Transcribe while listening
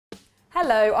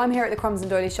Hello, I'm here at the Crumbs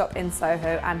Doilies shop in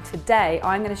Soho, and today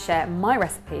I'm going to share my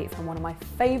recipe from one of my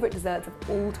favourite desserts of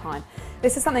all time.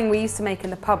 This is something we used to make in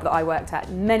the pub that I worked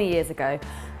at many years ago,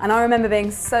 and I remember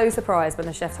being so surprised when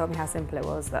the chef told me how simple it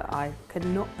was that I could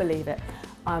not believe it.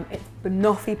 It's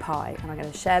Banoffee Pie, and I'm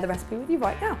going to share the recipe with you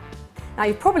right now. Now,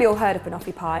 you've probably all heard of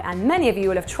Banoffee Pie, and many of you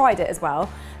will have tried it as well,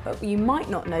 but you might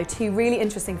not know two really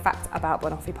interesting facts about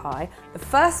Banoffee Pie. The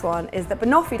first one is that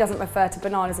banoffee doesn't refer to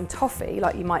bananas and toffee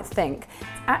like you might think. It's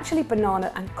actually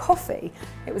banana and coffee.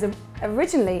 It was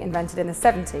originally invented in the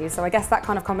 70s, so I guess that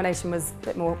kind of combination was a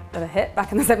bit more of a hit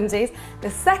back in the 70s. The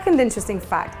second interesting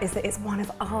fact is that it's one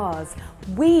of ours.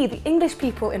 We, the English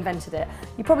people, invented it.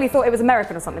 You probably thought it was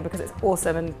American or something because it's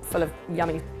awesome and full of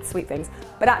yummy sweet things,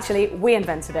 but actually we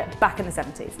invented it back in the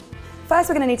 70s. First,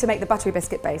 we're going to need to make the buttery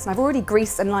biscuit base, and I've already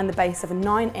greased and lined the base of a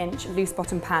 9-inch loose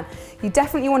bottom pan. You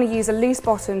definitely want to use a loose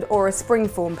bottomed or a spring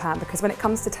form pan, because when it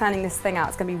comes to turning this thing out,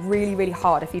 it's going to be really, really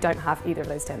hard if you don't have either of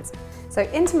those tins. So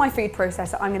into my food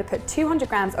processor, I'm going to put 200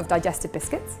 grams of digestive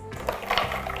biscuits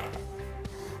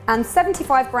and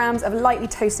 75 grams of lightly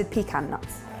toasted pecan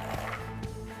nuts.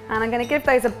 And I'm going to give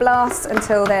those a blast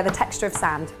until they're the texture of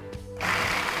sand.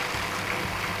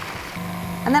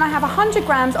 And then I have 100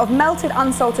 grams of melted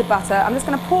unsalted butter. I'm just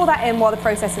going to pour that in while the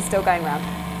process is still going round.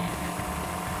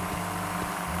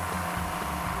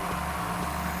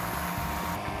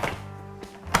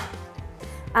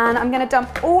 And I'm going to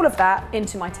dump all of that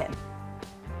into my tin.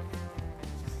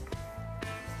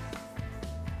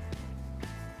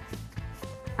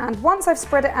 And once I've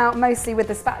spread it out mostly with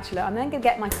the spatula, I'm then going to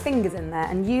get my fingers in there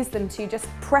and use them to just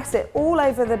press it all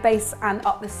over the base and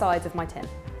up the sides of my tin.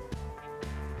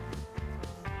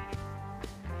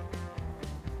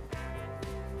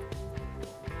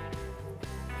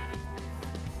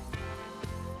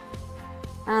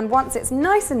 And once it's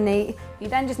nice and neat, you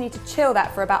then just need to chill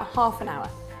that for about half an hour.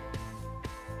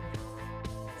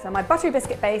 So my buttery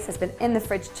biscuit base has been in the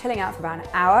fridge chilling out for about an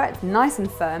hour. It's nice and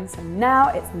firm, so now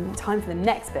it's time for the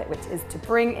next bit, which is to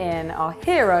bring in our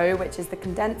hero, which is the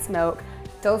condensed milk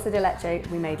Dulce De Leche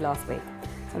we made last week.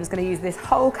 So I'm just going to use this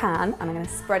whole can and I'm going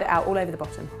to spread it out all over the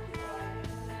bottom.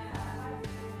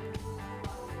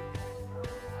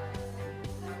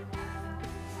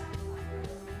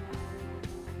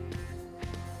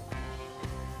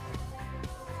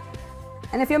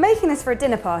 And if you're making this for a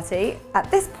dinner party,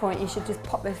 at this point you should just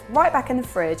pop this right back in the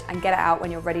fridge and get it out when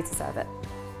you're ready to serve it.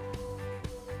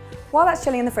 While that's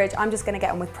chilling in the fridge, I'm just going to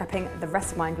get on with prepping the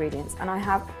rest of my ingredients. And I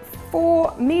have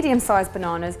 4 medium-sized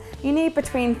bananas. You need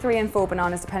between 3 and 4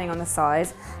 bananas depending on the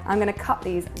size. I'm going to cut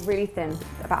these really thin,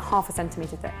 about ½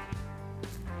 centimetre thick.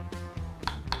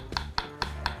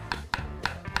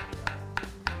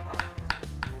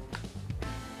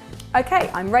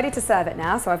 Okay, I'm ready to serve it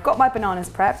now. So I've got my bananas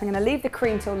prepped. I'm going to leave the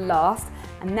cream till last,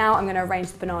 and now I'm going to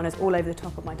arrange the bananas all over the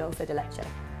top of my Dulce De Leche.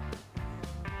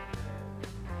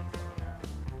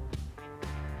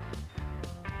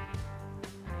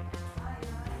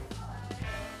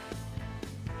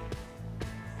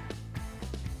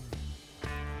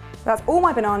 So that's all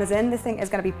my bananas in. This thing is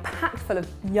going to be packed full of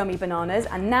yummy bananas,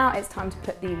 and now it's time to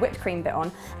put the whipped cream bit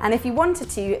on. And if you wanted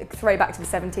to throw back to the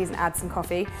 70s and add some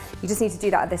coffee, you just need to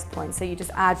do that at this point. So you just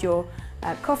add your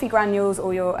coffee granules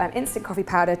or your instant coffee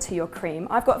powder to your cream.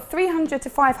 I've got 300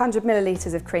 to 500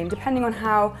 millilitres of cream, depending on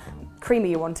how creamy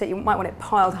you want it. You might want it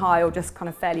piled high or just kind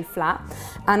of fairly flat.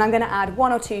 And I'm going to add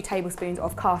 1 or 2 tablespoons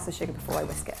of caster sugar before I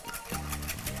whisk it.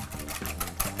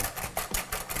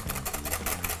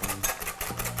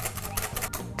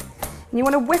 And you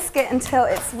want to whisk it until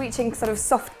it's reaching sort of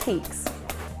soft peaks.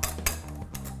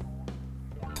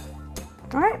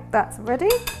 All right, that's ready.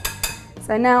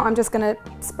 So now I'm just going to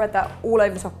spread that all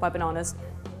over the top of my bananas.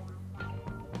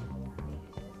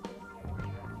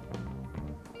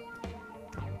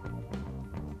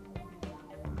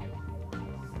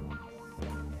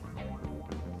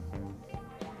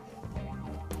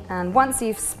 And once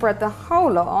you've spread the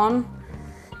whole lot on,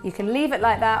 you can leave it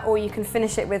like that, or you can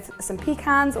finish it with some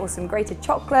pecans or some grated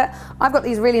chocolate. I've got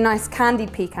these really nice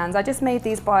candied pecans. I just made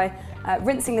these by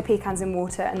rinsing the pecans in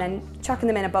water and then chucking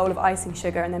them in a bowl of icing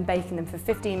sugar and then baking them for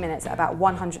 15 minutes at about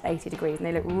 180 degrees. And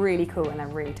they look really cool and they're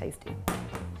really tasty.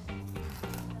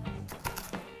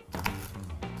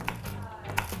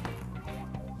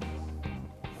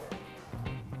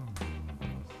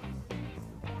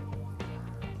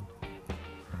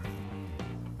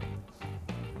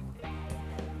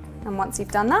 And once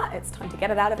you've done that, it's time to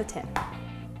get it out of the tin.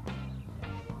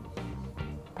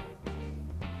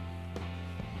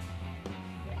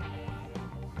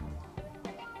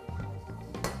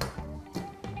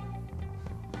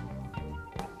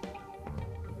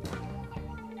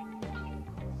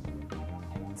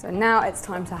 So now it's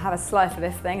time to have a slice of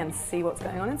this thing and see what's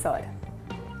going on inside.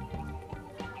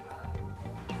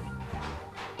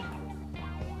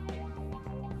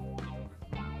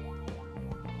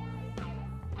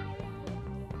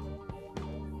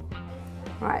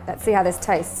 Right, let's see how this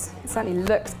tastes. It certainly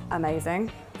looks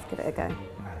amazing. Let's give it a go.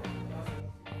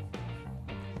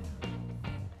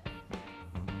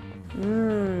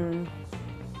 Mmm.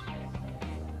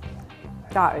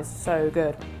 That is so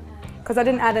good. Because I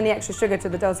didn't add any extra sugar to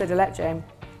the Dulce De Leche,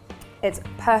 it's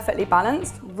perfectly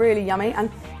balanced, really yummy, and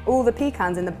all the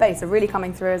pecans in the base are really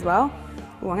coming through as well.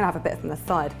 Oh, I'm gonna have a bit from the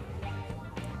side.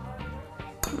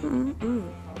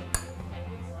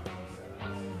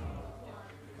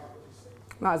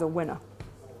 That is a winner.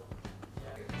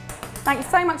 Thanks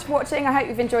so much for watching. I hope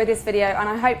you've enjoyed this video, and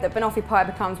I hope that Banoffee Pie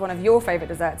becomes one of your favourite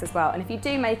desserts as well. And if you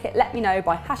do make it, let me know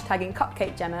by hashtagging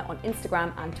Cupcake Jemma on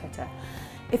Instagram and Twitter.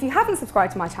 If you haven't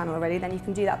subscribed to my channel already, then you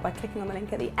can do that by clicking on the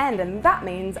link at the end, and that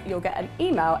means you'll get an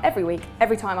email every week,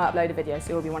 every time I upload a video,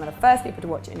 so you'll be one of the first people to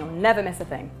watch it and you'll never miss a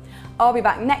thing. I'll be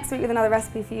back next week with another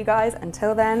recipe for you guys.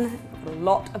 Until then, a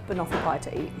lot of Banoffee Pie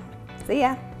to eat. See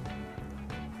ya!